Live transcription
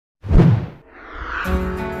Hi,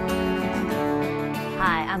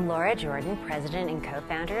 I'm Laura Jordan, President and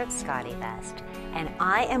Co-Founder of SCOTTeVEST, and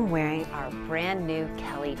I am wearing our brand new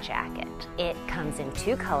Kelly jacket. It comes in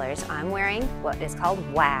two colors. I'm wearing what is called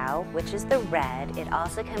Wow, which is the red. It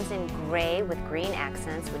also comes in gray with green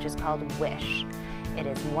accents, which is called Wish. It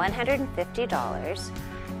is $150,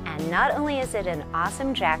 and not only is it an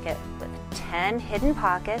awesome jacket with 10 hidden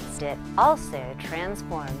pockets, it also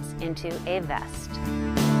transforms into a vest.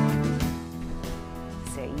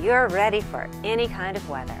 So you're ready for any kind of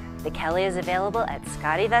weather. The Kelly is available at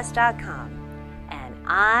SCOTTeVEST.com. And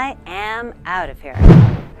I am out of here.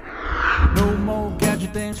 No more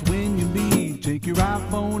gadget dance when you leave. Take your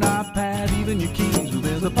iPhone, iPad, even your keys. Well,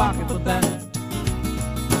 there's a pocket for that.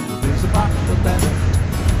 There's a pocket for that.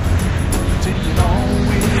 Take it all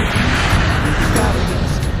with you.